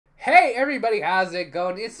Hey everybody, how's it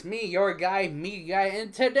going? It's me, your guy, Mikigai,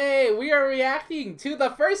 and today we are reacting to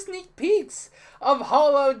the first sneak peeks of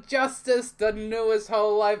Holo Justice, the newest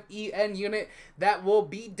Hololive EN unit that will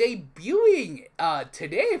be debuting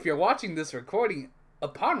today if you're watching this recording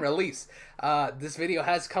upon release. This video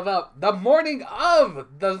has come out the morning of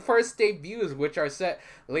the first debuts, which are set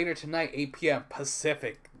later tonight, 8 p.m.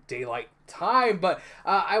 Pacific Daylight Time, but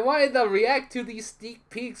I wanted to react to these sneak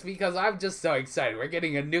peeks because I'm just so excited. We're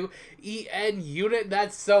getting a new EN unit.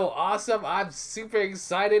 That's so awesome. I'm super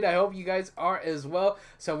excited. I hope you guys are as well.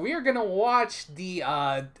 So we are gonna watch the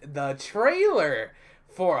trailer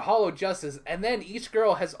for Holo Justice, and then each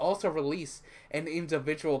girl has also released an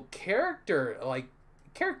individual character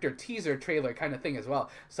teaser trailer kind of thing as well.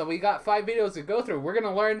 So we got 5 videos to go through. We're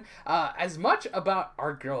gonna learn as much about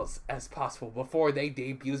our girls as possible before they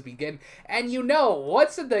debuts begin. And you know,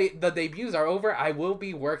 once the debuts are over, I will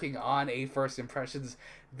be working on a first impressions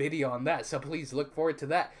video on that. So please look forward to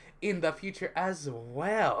that in the future as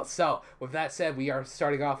well. So with that said, we are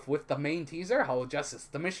starting off with the main teaser, Holo Justice.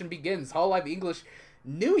 The mission begins. Hololive English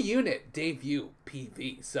new unit debut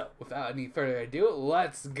PV. So without any further ado,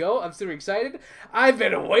 let's go. I'm super excited. I've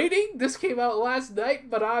been waiting. This came out last night,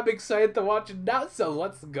 but I'm excited to watch it now, so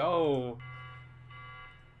let's go.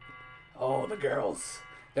 Oh, the girls.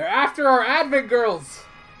 They're after our admin girls.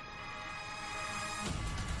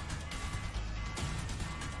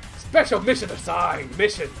 Special mission assigned.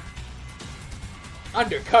 Mission.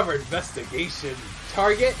 Undercover investigation.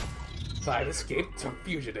 Target. Side escape to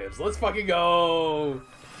fugitives. Let's fucking go!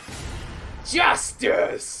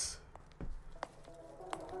 Justice!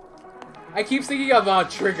 I keep thinking of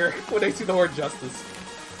Trigger when I see the word justice.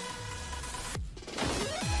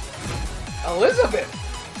 Elizabeth!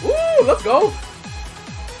 Woo! Let's go!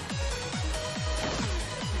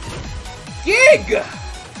 Gig!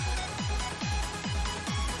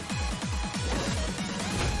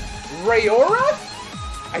 Raora?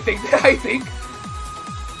 I think.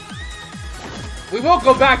 We will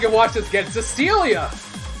go back and watch this again. Cecilia!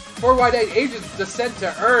 4 white-eyed agents descend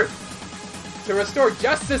to Earth to restore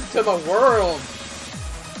justice to the world.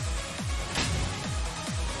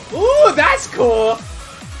 Ooh, that's cool!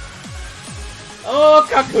 Oh,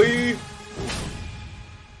 Kakui!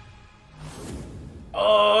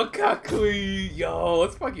 Oh, Kakui! Yo,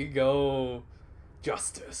 let's fucking go.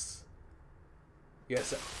 Justice.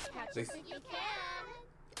 Yes,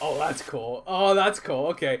 oh, that's cool. Oh, that's cool.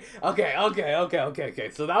 Okay.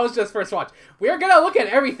 So that was just first watch. We are gonna look at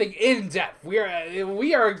everything in depth. We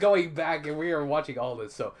are going back and we are watching all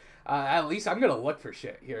this. So at least I'm gonna look for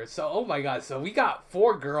shit here. So oh my god. So we got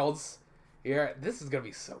 4 girls here. This is gonna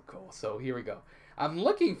be so cool. So here we go. I'm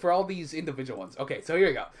looking for all these individual ones. Okay. So here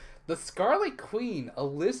we go. The Scarlet Queen,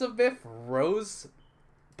 Elizabeth Rose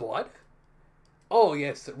Blood. Oh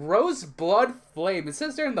yes, Rose Bloodflame. It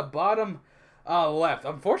says there in the bottom. Left.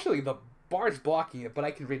 Unfortunately, the bar's blocking it, but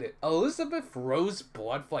I can read it. Elizabeth Rose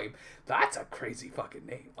Bloodflame. That's a crazy fucking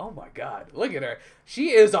name. Oh my god. Look at her.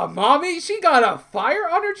 She is a mommy. She got a fire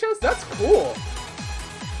on her chest. That's cool.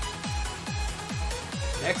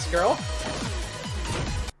 Next girl.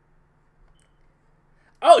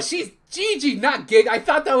 Oh, she's Gigi, not Gig. I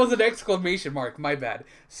thought that was an exclamation mark. My bad.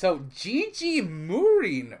 So, Gigi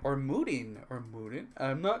Murin, or Murin,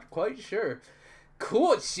 I'm not quite sure.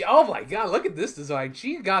 Cool. Oh my god, look at this design.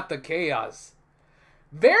 She got the chaos.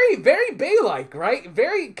 Very, very Bay-like, right?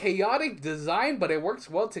 Very chaotic design, but it works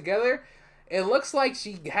well together. It looks like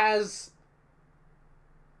she has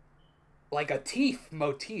like a teeth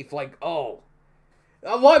motif. Like, oh.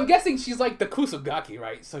 Well, I'm guessing she's like the Kusugaki,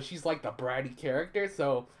 right? So she's like the bratty character.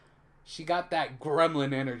 So she got that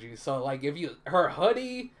gremlin energy. So like if you, her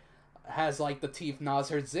hoodie has like the teeth knots.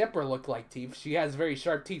 Her zipper look like teeth. She has very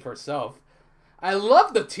sharp teeth herself. I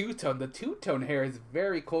love the two-tone. The two-tone hair is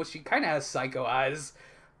very cool. She kind of has psycho eyes.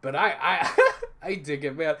 But I dig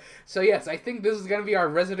it, man. So yes, I think this is going to be our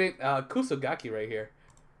resident Kusugaki right here.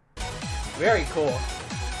 Very cool.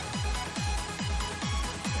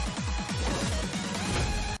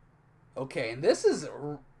 Okay, and this is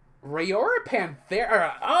Raora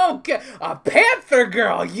Panthera. Oh, a panther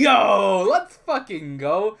girl. Yo, let's fucking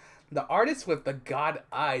go. The artist with the god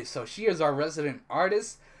eyes. So she is our resident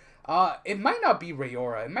artist. It might not be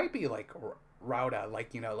Raora. It might be like Raora,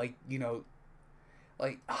 like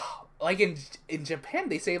in Japan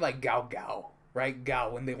they say like Gao Gao, right?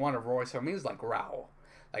 Gao when they want to roar, so it means like Rao,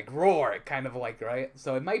 like roar, kind of like, right?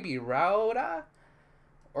 So it might be Raora,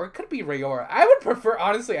 or it could be Raora. I would prefer,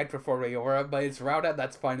 honestly, I'd prefer Raora, but it's Raora,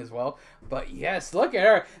 that's fine as well. But yes, look at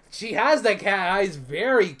her. She has the cat eyes,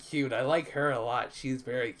 very cute. I like her a lot. She's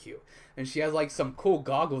very cute, and she has like some cool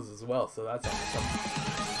goggles as well. So that's awesome.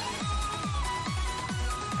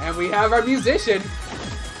 And we have our musician.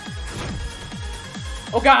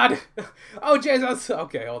 Oh god! Oh Jesus!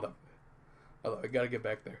 Okay, hold on. Hold on, I gotta get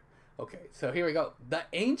back there. Okay, so here we go. The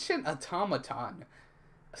Ancient Automaton.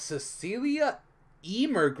 Cecilia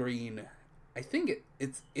Immergreen. I think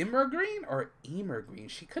it's Immergreen or Immergreen.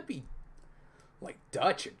 She could be like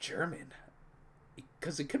Dutch or German.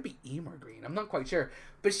 Because it could be Immergreen. I'm not quite sure.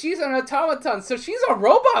 But she's an automaton, so she's a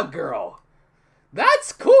robot girl.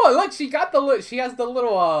 That's cool. Look, she got the she has the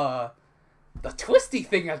little the twisty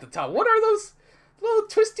thing at the top. What are those little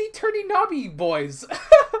twisty turny knobby boys?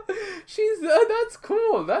 She's that's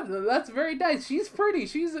cool. That's very nice. She's pretty.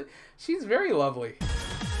 She's very lovely.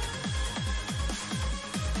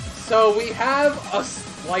 So we have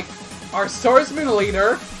like our swordsman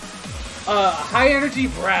leader, high energy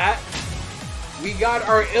brat. We got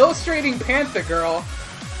our illustrating panther girl,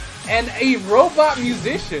 and a robot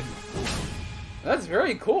musician. That's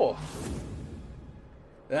very cool.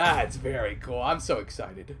 That's very cool. I'm so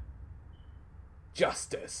excited.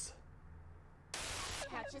 Justice.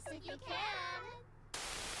 Catch us if you can.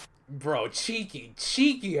 Bro,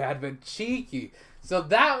 cheeky advent, cheeky. So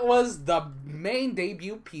that was the main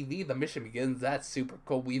debut PV. The mission begins. That's super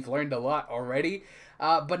cool. We've learned a lot already.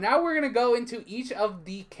 But now we're going to go into each of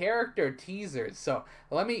the character teasers. So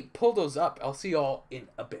let me pull those up. I'll see you all in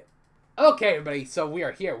a bit. Okay, everybody. So we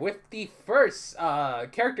are here with the first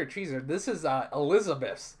character teaser. This is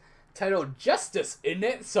Elizabeth's, titled Justice in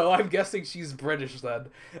it. So I'm guessing she's British then.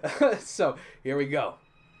 So here we go.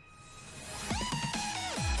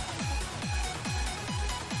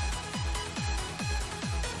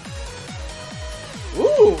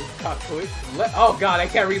 Ooh, oh god, I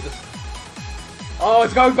can't read this. Oh,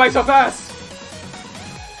 it's going by so fast.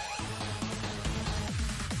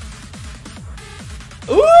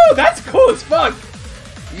 Ooh, that's cool as fuck.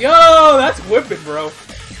 Yo, that's whipping, bro.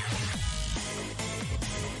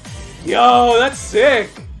 Yo, that's sick.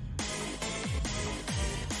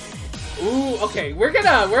 Ooh, okay, we're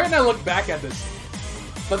gonna look back at this,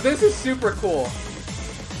 but this is super cool.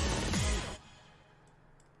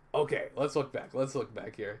 Okay, let's look back. Let's look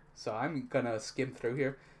back here. So I'm gonna skim through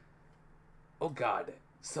here. Oh god.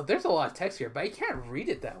 So there's a lot of text here, but I can't read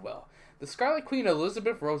it that well. The Scarlet Queen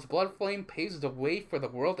Elizabeth Rose Bloodflame paves the way for the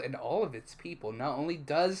world and all of its people. Not only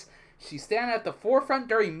does she stand at the forefront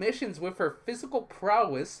during missions with her physical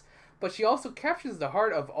prowess, but she also captures the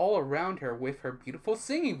heart of all around her with her beautiful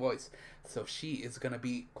singing voice. So she is gonna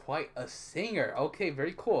be quite a singer. Okay,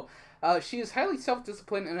 very cool. She is highly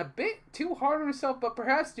self-disciplined and a bit too hard on herself, but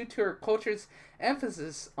perhaps due to her culture's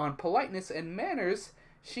emphasis on politeness and manners,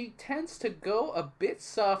 she tends to go a bit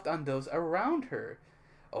soft on those around her.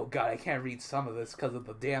 Oh god, I can't read some of this because of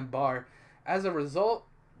the damn bar. As a result,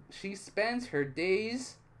 she spends her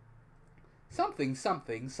days something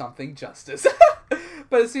justice.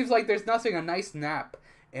 But it seems like there's nothing a nice nap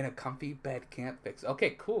in a comfy bed can't fix.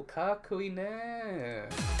 Okay, cool.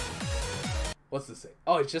 Kakuine. What's this say?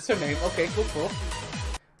 Oh, it's just her name. Okay, cool.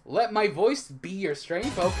 Let my voice be your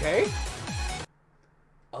strength. Okay.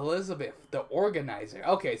 Elizabeth, the organizer.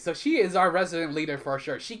 Okay, so she is our resident leader for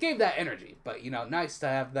sure. She gave that energy, but, you know, nice to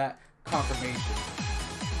have that confirmation.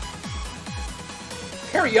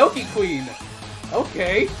 Karaoke queen.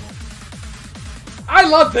 Okay. I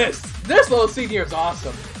love this. This little scene here is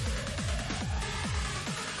awesome.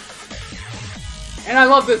 And I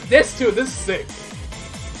love this too. This is sick.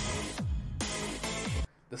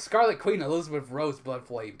 The Scarlet Queen Elizabeth Rose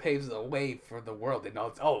Bloodflame paves the way for the world and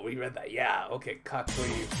all. Oh, we read that. Yeah. Okay.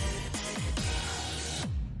 Queen.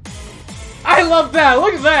 I love that.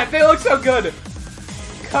 Look at that. They look so good.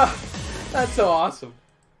 That's so awesome.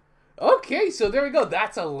 Okay, so there we go.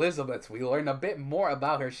 That's Elizabeth. We learned a bit more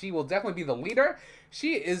about her. She will definitely be the leader.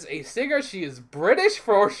 She is a singer. She is British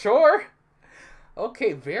for sure.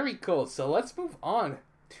 Okay, very cool. So let's move on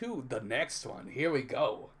to the next one. Here we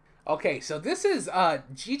go. Okay, so this is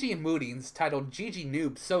Gigi Murin's, titled Gigi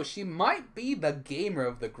Noob. So she might be the gamer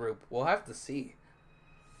of the group. We'll have to see.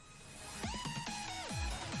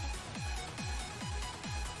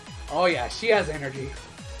 Oh yeah, she has energy.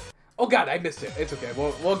 Oh god, I missed it. It's okay.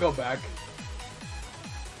 We'll go back.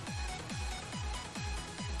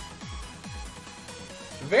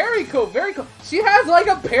 Very cool, very cool. She has like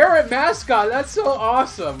a parrot mascot. That's so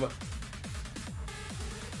awesome.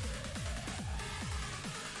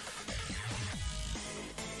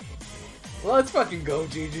 Let's fucking go,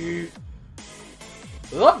 Gigi.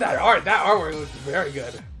 Love that art. That artwork looks very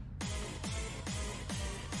good.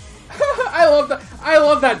 I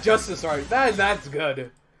love that justice art. That's good.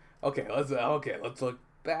 Okay, let's look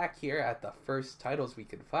back here at the first titles we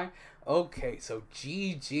can find. Okay, so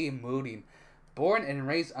Gigi Murin, born and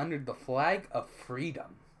raised under the flag of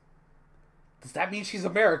freedom. Does that mean she's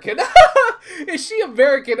American? Is she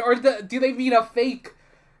American, or do they mean a fake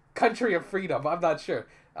country of freedom? I'm not sure.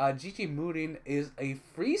 Gigi Murin is a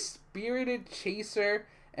free-spirited chaser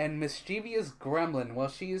and mischievous gremlin. While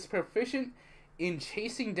she is proficient in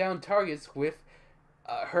chasing down targets with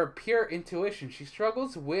her pure intuition, she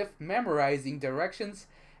struggles with memorizing directions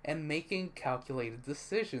and making calculated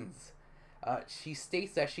decisions. She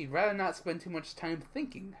states that she'd rather not spend too much time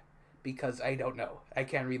thinking, because I don't know. I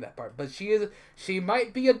can't read that part. But she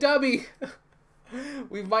might be a dummy.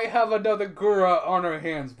 We might have another Gura on our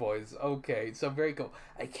hands, boys. Okay, so very cool.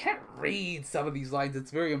 I can't read some of these lines.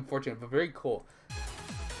 It's very unfortunate, but very cool.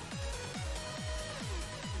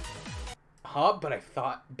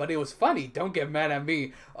 But it was funny. Don't get mad at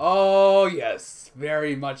me. Oh, yes.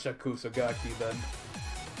 Very much a Kusagaki, then.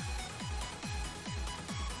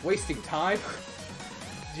 Wasting time?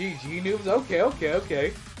 GG noobs?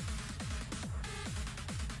 Okay.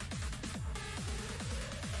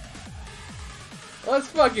 Let's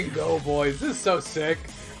fucking go, boys. This is so sick.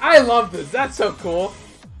 I love this. That's so cool.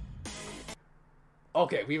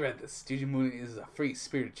 Okay, we read this. Gigi Murin is a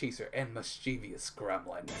free-spirited chaser and mischievous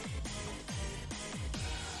gremlin.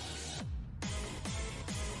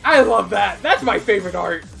 I love that. That's my favorite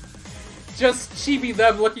art. Just chibi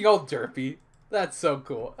them looking all derpy. That's so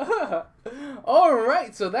cool.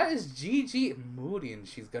 Alright, so that is Gigi Murin.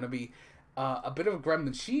 She's gonna be a bit of a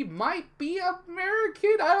gremlin. She might be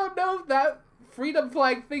American. I don't know if that freedom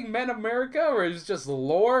flag thing meant America or is just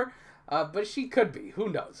lore. But she could be. Who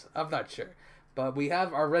knows? I'm not sure. But we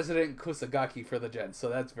have our resident Kusagaki for the gen, so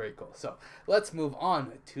that's very cool. So let's move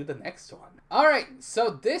on to the next one. Alright, so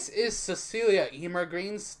this is Cecilia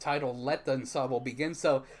Immergreen's title, Let the Ensemble Begin.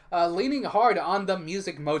 So leaning hard on the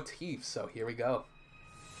music motif. So here we go.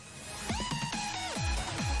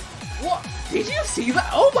 What? Did you see that?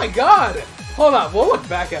 Oh my god! Hold on, we'll look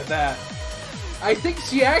back at that. I think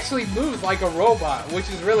she actually moves like a robot, which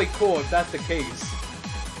is really cool if that's the case.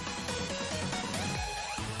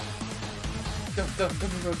 I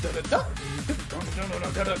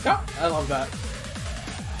love that.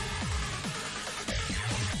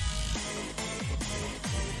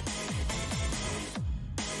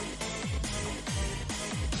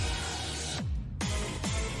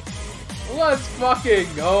 Let's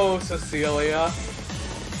fucking go, Cecilia.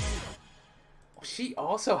 She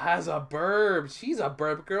also has a burb. She's a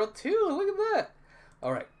burb girl too. Look at that.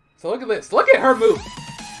 Alright, so look at this. Look at her move.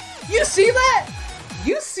 You see that?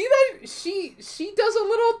 You see that? She does a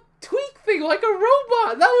little tweak thing like a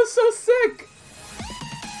robot. That was so sick.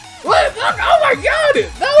 Look, oh my god!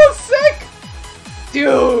 That was sick!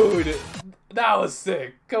 Dude! That was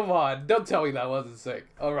sick. Come on. Don't tell me that wasn't sick.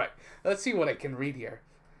 Alright, let's see what I can read here.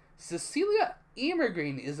 Cecilia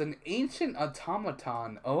Immergreen is an ancient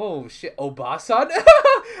automaton. Oh shit. Obasan?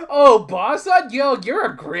 Obasan? Yo, you're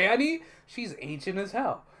a granny? She's ancient as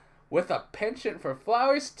hell. With a penchant for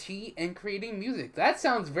flowers, tea, and creating music. That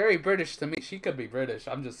sounds very British to me. She could be British.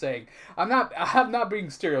 I'm just saying. I'm not being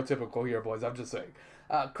stereotypical here, boys. I'm just saying.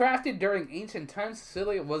 Crafted during ancient times,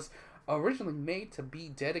 Cecilia was originally made to be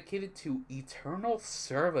dedicated to eternal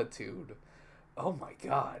servitude. Oh my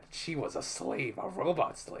god. She was a slave, a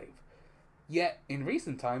robot slave. Yet, in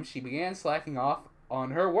recent times, she began slacking off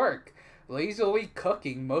on her work, lazily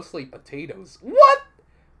cooking mostly potatoes. What?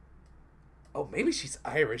 Oh, maybe she's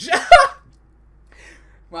Irish.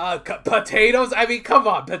 Potatoes? I mean, come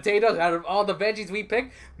on. Potatoes out of all the veggies we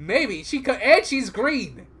picked? Maybe. She could, and she's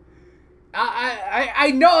green.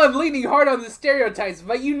 I know I'm leaning hard on the stereotypes,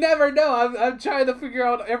 but you never know. I'm trying to figure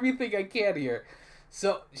out everything I can here.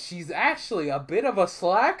 So, she's actually a bit of a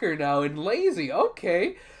slacker now and lazy.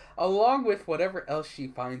 Okay. Along with whatever else she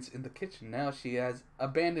finds in the kitchen. Now she has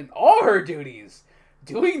abandoned all her duties.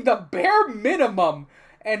 Doing the bare minimum.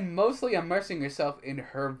 And mostly immersing herself in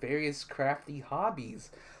her various crafty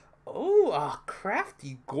hobbies. Oh, a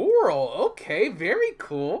crafty girl. Okay, very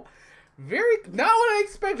cool. Very, not what I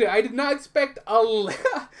expected. I did not expect a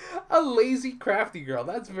lazy crafty girl.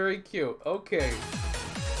 That's very cute. Okay.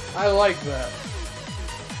 I like that.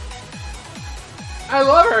 I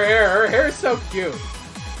love her hair. Her hair is so cute.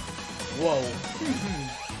 Whoa.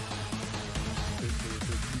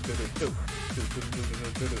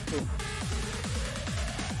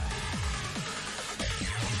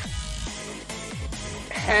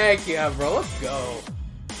 Heck yeah, bro. Let's go.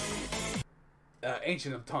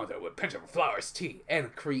 Ancient automaton with penchant for flowers, tea,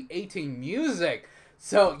 and creating music.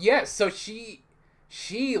 So yes, so she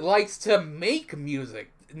likes to make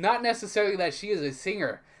music. Not necessarily that she is a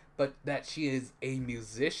singer, but that she is a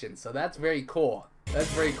musician. So that's very cool.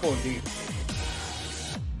 That's very cool indeed.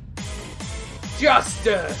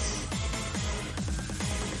 Justice.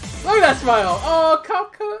 Look at that smile. Oh,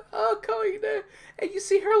 Koine. And you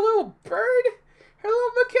see her little bird? Her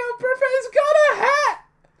little Mikigai bird friend's got a hat.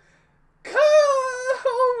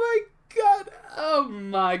 Oh my god. Oh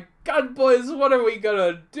my god, boys. What are we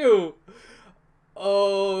gonna do?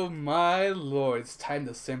 Oh my lord. It's time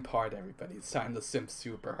to simp hard, everybody. It's time to simp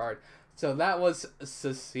super hard. So that was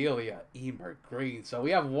Cecilia Immergreen. So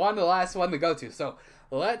we have one last one to go to. So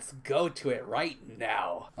let's go to it right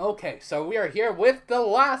now. Okay, so we are here with the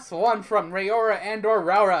last one from Raora and or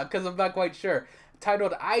Raora, because I'm not quite sure.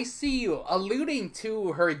 Titled I See You, alluding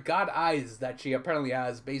to her god eyes that she apparently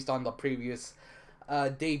has based on the previous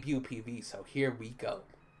debut PV. So here we go.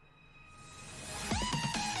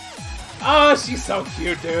 Oh, she's so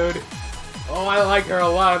cute, dude. Oh, I like her a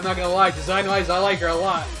lot. I'm not gonna lie. Design-wise, I like her a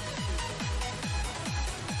lot.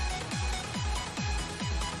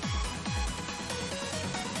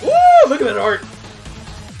 Woo! Look at that art.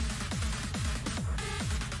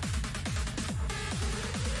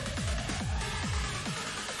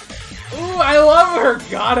 Ooh, I love her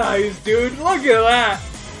god eyes, dude. Look at that.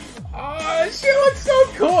 Oh, she looks so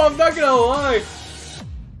cool. I'm not gonna lie.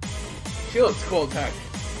 She looks cool, tech.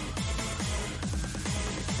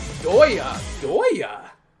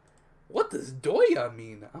 Doya. What does Doya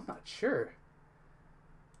mean? I'm not sure.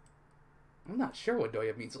 I'm not sure what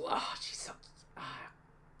Doya means. Oh, she's so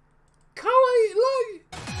kawaii, look!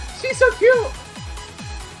 She's so cute!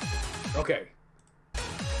 Okay.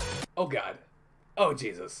 Oh god. Oh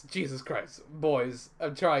Jesus. Jesus Christ. Boys,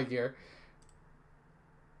 I'm trying here.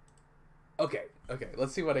 Okay,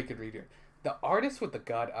 let's see what I can read here. The artist with the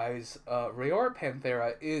god eyes, Raora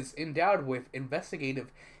Panthera, is endowed with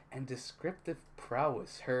investigative and descriptive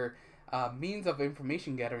prowess. Her means of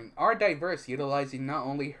information gathering are diverse, utilizing not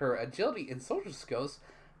only her agility and social skills,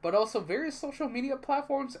 but also various social media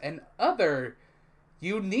platforms and other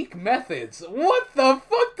unique methods. What the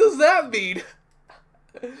fuck does that mean?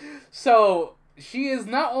 So, she is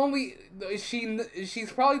not only...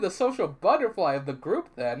 She's probably the social butterfly of the group,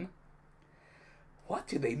 then. What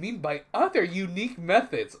do they mean by other unique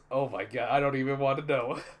methods? Oh my god, I don't even want to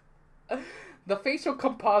know. The facial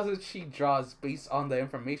composites she draws based on the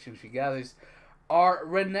information she gathers are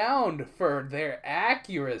renowned for their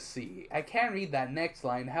accuracy. I can't read that next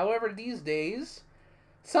line. However, these days,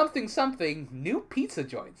 something new pizza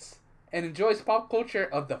joints and enjoys pop culture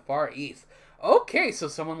of the Far East. Okay, so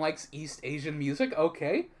someone likes East Asian music.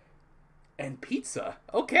 Okay. And pizza.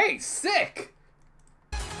 Okay, sick.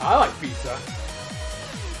 I like pizza.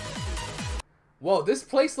 Whoa, this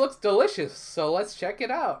place looks delicious. So let's check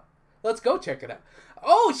it out. Let's go check it out.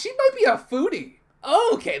 Oh, she might be a foodie.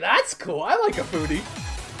 Okay, that's cool. I like a foodie.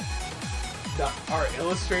 The art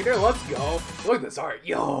illustrator, let's go. Look at this art.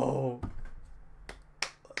 Yo.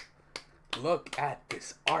 Look at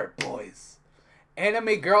this art, boys.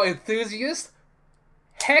 Anime girl enthusiast?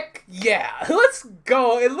 Heck yeah. Let's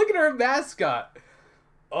go. And look at her mascot.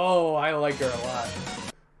 Oh, I like her a lot.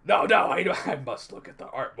 No, I must look at the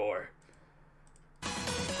art more.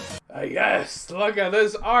 Yes, look at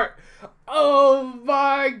this art. Oh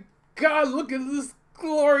my god, look at this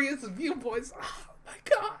glorious view, boys. Oh my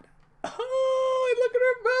god. Oh, look at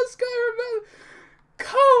her mascot.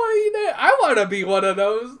 Kawaii. I want to be one of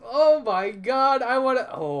those. Oh my god, I want to.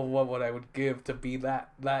 Oh, what would I would give to be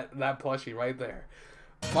that plushie right there.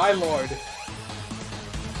 My lord.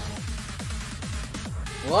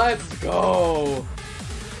 Let's go.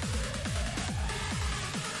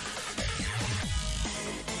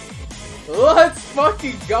 Let's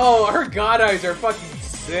fucking go! Her god eyes are fucking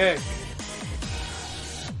sick.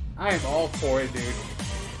 I am all for it, dude.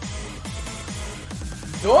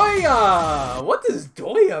 Doya! What does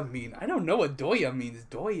doya mean? I don't know what doya means.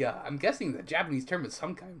 Doya. I'm guessing the Japanese term is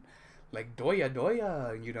some kind. Like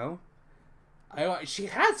doya, you know? She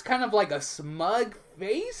has kind of like a smug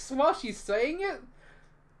face while she's saying it.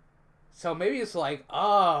 So maybe it's like,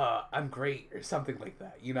 I'm great, or something like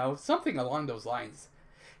that, you know? Something along those lines.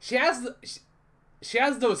 She has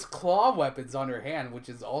those claw weapons on her hand, which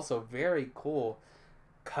is also very cool.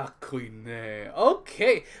 Kakuine.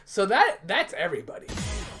 Okay, so that's everybody.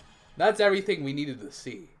 That's everything we needed to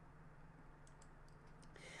see.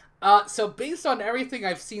 So based on everything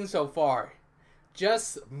I've seen so far,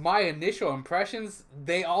 just my initial impressions,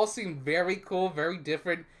 they all seem very cool, very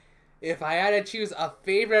different. If I had to choose a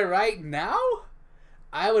favorite right now,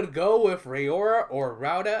 I would go with Raora or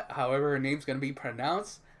Raora, however her name's gonna be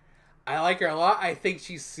pronounced. I like her a lot. I think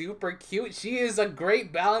she's super cute. She is a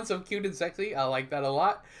great balance of cute and sexy. I like that a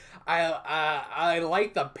lot. I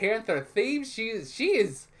like the Panther theme. She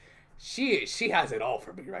has it all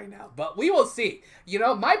for me right now. But we will see. You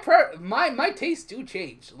know, my tastes do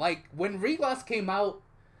change. Like when Relust came out,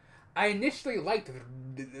 I initially liked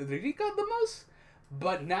Rika the most,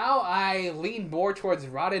 but now I lean more towards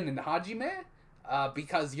Raden and Hajime,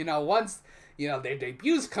 because, you know, once, you know, their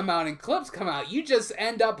debuts come out and clips come out, you just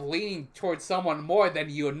end up leaning towards someone more than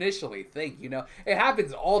you initially think, you know? It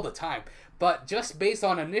happens all the time, but just based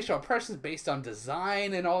on initial impressions, based on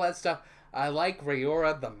design and all that stuff, I like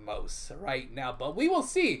Raora the most right now, but we will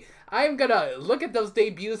see. I'm gonna look at those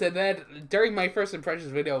debuts, and then during my first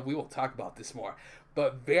impressions video, we will talk about this more.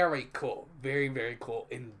 But very cool. Very, very cool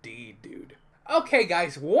indeed, dude. Okay,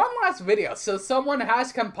 guys, one last video. So someone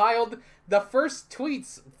has compiled the first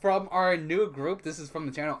tweets from our new group. This is from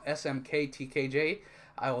the channel SMKTKJ.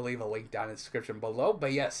 I will leave a link down in the description below.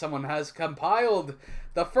 But yes, someone has compiled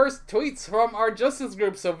the first tweets from our Justice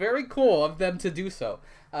group. So very cool of them to do so.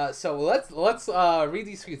 So let's read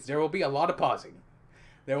these tweets. There will be a lot of pausing.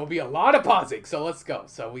 There will be a lot of pausing. So let's go.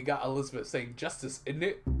 So we got Elizabeth saying justice, isn't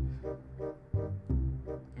it?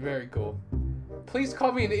 Very cool. Please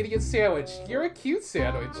call me an idiot sandwich. You're a cute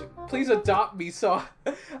sandwich. Please adopt me so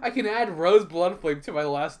I can add Rose Bloodflame to my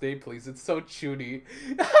last name, please. It's so chuny.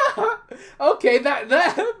 Okay, that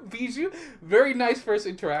Bijou. Very nice first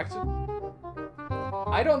interaction.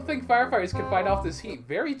 I don't think firefighters can fight off this heat.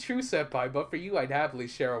 Very true, senpai, but for you, I'd happily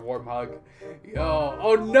share a warm hug. Yo,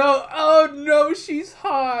 oh no, she's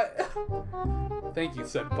hot. Thank you,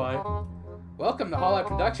 senpai. Welcome to Hololive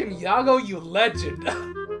Production, Yago, you legend.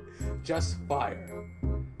 Just fire.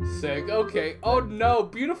 Sick, okay. Oh no,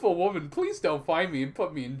 beautiful woman, please don't find me and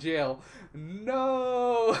put me in jail.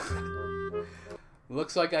 No.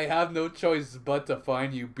 Looks like I have no choice but to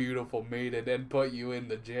find you, beautiful maiden, and put you in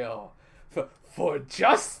the jail. For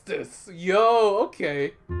justice! Yo,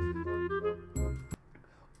 okay.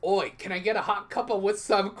 Oi, can I get a hot cuppa with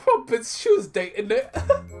some crumpets Tuesday in it?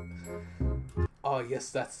 Oh, yes,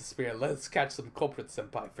 that's the spirit. Let's catch some culprits,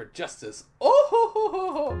 senpai, for justice. Oh, ho, ho,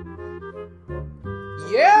 ho.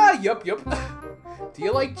 Yeah, yup. Do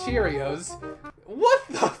you like Cheerios? What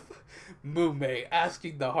the Mume,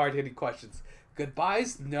 asking the hard-hitting questions.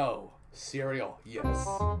 Goodbyes? No. Cereal? Yes.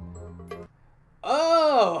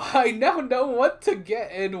 Oh, I now know what to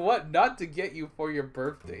get and what not to get you for your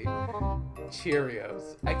birthday.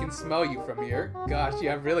 Cheerios. I can smell you from here. Gosh, you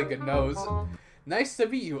have really good nose. Nice to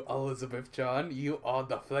meet you, Elizabeth John. You on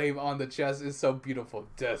the flame on the chest is so beautiful.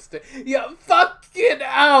 Dust. Yeah, fucking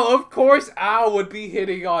Al. Of course Al would be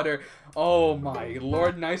hitting on her. Oh my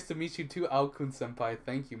lord, nice to meet you too, Al-kun senpai.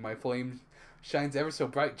 Thank you. My flame shines ever so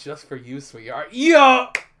bright just for you, sweetheart. Yo!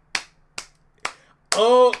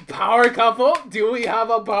 Oh, power couple? Do we have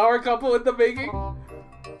a power couple in the making?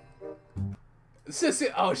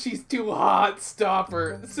 Oh, she's too hot. Stop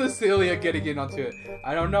her. Cecilia getting in onto it.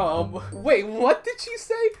 I don't know. Wait, what did she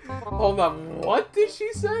say? Hold on. What did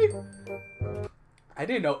she say? I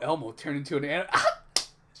didn't know Elmo turned into an animal.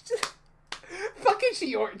 Fucking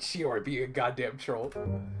she or be a goddamn troll.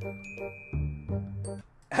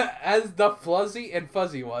 As the fluzzy and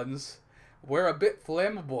fuzzy ones. We're a bit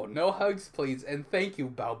flammable. No hugs, please. And thank you,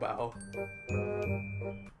 Bao Bao.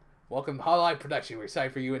 Welcome to Hololive Production. We're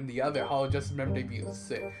excited for you and the other Holo Justice member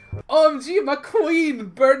debuts. OMG, my queen!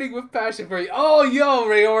 Burning with passion for you. Oh, yo,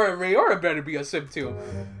 Raora. Raora better be a sim, too.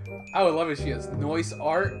 I would love if she has noise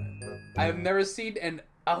art. I have never seen an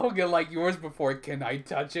Ahoga like yours before. Can I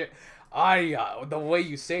touch it? The way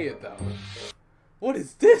you say it, though. What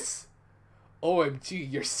is this?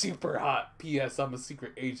 OMG, you're super hot. P.S. I'm a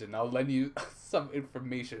secret agent. I'll lend you some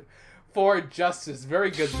information. For justice.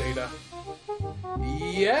 Very good, Zeta.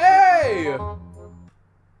 Yay!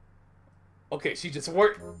 Okay, she just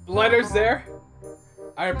worked letters there.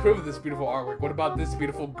 I approve of this beautiful artwork. What about this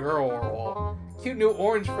beautiful girl? Cute new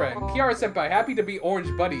orange friend. Kiara senpai, happy to be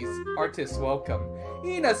orange buddies. Artist, welcome.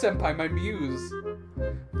 Ina senpai, my muse.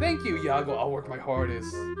 Thank you, Yago. I'll work my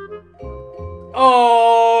hardest.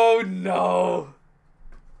 Oh no!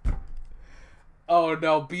 Oh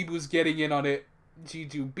no, Bibu's getting in on it.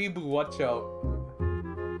 Gigi, Bibu, watch out.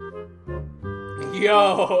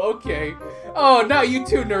 Yo, okay. Oh, not you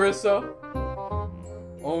too, Narissa.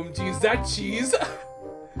 OMG, is that cheese?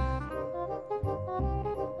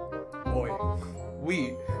 Boy.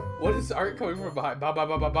 What is art coming from behind? Bow, bow,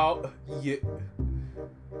 bow, bow, bow. Yeah.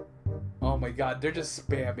 Oh my god, they're just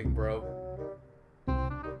spamming, bro.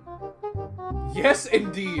 Yes,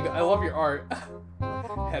 indeed. I love your art.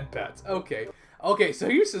 Head pats. Okay. Okay, so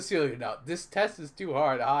here's Cecilia now. This test is too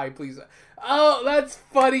hard. Hi, please. Oh, that's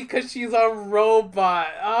funny because she's a robot.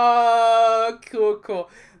 Oh, cool.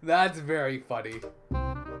 That's very funny.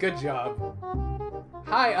 Good job.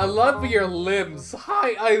 Hi, I love your limbs.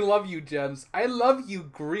 Hi, I love you, Gems. I love you,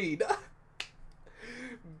 Green.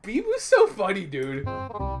 Bibu's so funny, dude.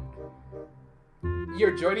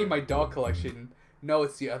 You're joining my doll collection. No,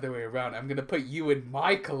 it's the other way around. I'm gonna put you in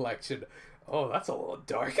my collection. Oh, that's a little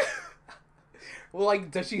dark. Well,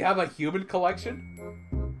 like, does she have a human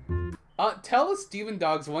collection? Tell us Steven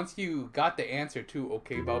Dogs once you got the answer too,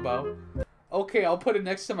 okay, Bobo? Okay, I'll put it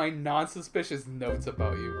next to my non-suspicious notes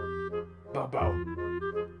about you. Bobo.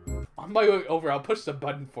 On my way over, I'll push the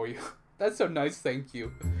button for you. That's so nice, thank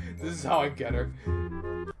you. This is how I get her.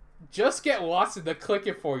 Just get Watson to click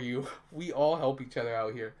it for you. We all help each other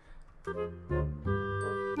out here.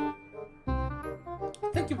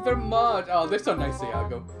 Thank you very much. Oh, they're so nice,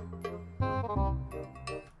 Iago.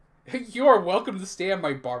 You are welcome to stay at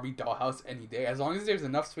my Barbie dollhouse any day, as long as there's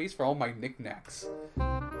enough space for all my knickknacks.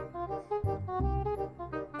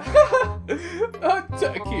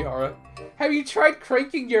 Kiara, have you tried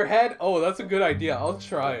cranking your head? Oh, that's a good idea. I'll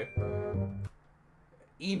try.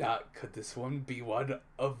 Enoch, could this one be one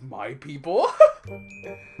of my people?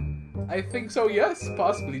 I think so, yes.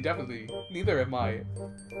 Possibly, definitely. Neither am I.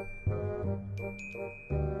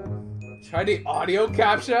 Try the audio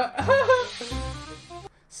capture?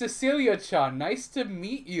 Cecilia-chan, nice to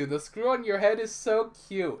meet you. The screw on your head is so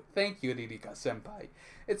cute. Thank you, Ririka-senpai.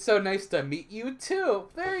 It's so nice to meet you, too.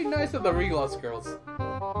 Very nice of the Regloss girls.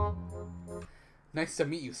 Nice to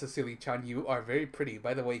meet you, Cecilia-chan. You are very pretty.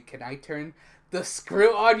 By the way, can I turn the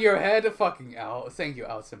screw on your head? Fucking Al. Thank you,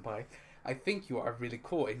 Al-senpai. I think you are really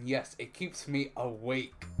cool, and yes, it keeps me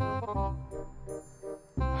awake.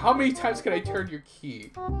 How many times can I turn your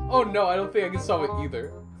key? Oh no, I don't think I can solve it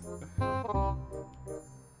either.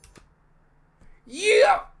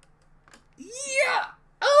 Yeah! Yeah!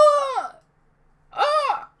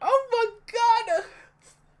 Oh my god!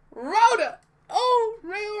 Rhoda! Oh,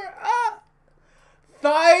 Raora!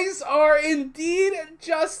 Thighs are indeed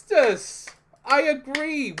justice! I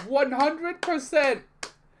agree, 100%!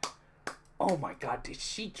 Oh my god, did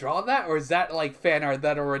she draw that? Or is that like fan art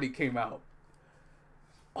that already came out?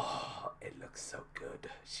 Oh, it looks so good.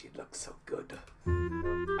 She looks so good.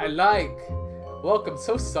 I like. Welcome,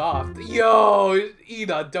 so soft. Yo,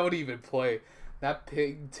 Ina, don't even play. That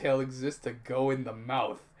pigtail exists to go in the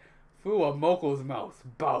mouth. Fua Moko's mouth.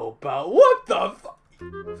 Bow, bow. What the fuck?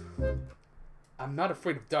 I'm not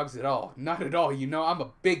afraid of dogs at all. Not at all, you know, I'm a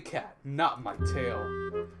big cat, not my tail.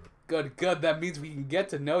 Good, good, that means we can get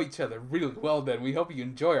to know each other really well then. We hope you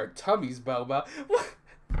enjoy our tummies, Bow Bow.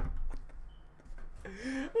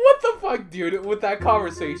 What the fuck, dude, with that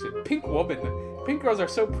conversation? Pink woman. Pink girls are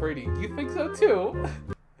so pretty. You think so too?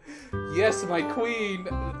 Yes, my queen.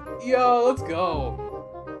 Yo, let's go.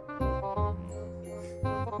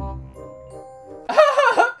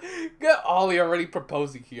 Got Ollie already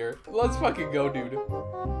proposing here. Let's fucking go, dude.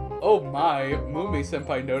 Oh my, Mume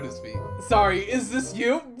senpai noticed me. Sorry, is this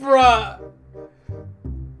you? Bruh!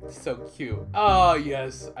 So cute. Oh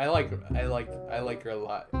yes, I like her a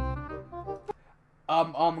lot.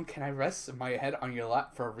 Can I rest my head on your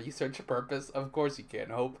lap for research purpose? Of course you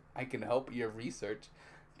can. I can help your research.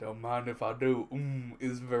 Don't mind if I do.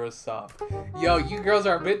 Is very soft. Yo, you girls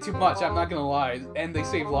are a bit too much, I'm not gonna lie. And they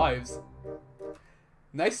save lives.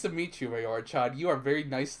 Nice to meet you, Raora-chan. You are very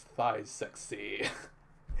nice thighs, sexy.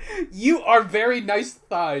 You are very nice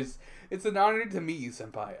thighs. It's an honor to meet you,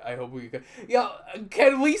 senpai. I hope we can. Yo,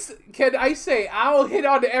 can I say, I'll hit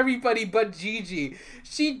on everybody but Gigi.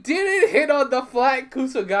 She didn't hit on the flat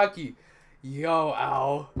Kusagaki. Yo,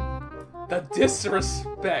 Al. The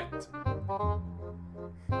disrespect.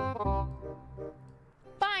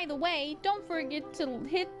 By the way, don't forget to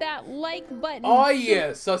hit that like button. Oh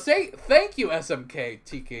yeah, so say thank you SMK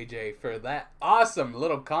TKJ for that awesome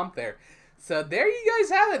little comp there. So there you guys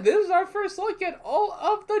have it. This is our first look at all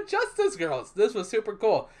of the Justice Girls. This was super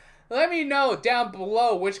cool. Let me know down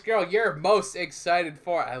below which girl you're most excited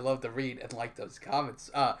for. I love to read and like those comments.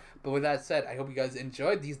 But with that said, I hope you guys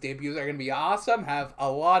enjoyed. These debuts are going to be awesome. Have a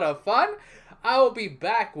lot of fun. I will be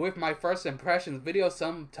back with my first impressions video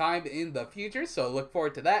sometime in the future. So look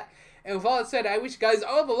forward to that. And with all that said, I wish you guys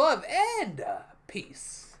all the love and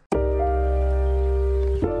peace.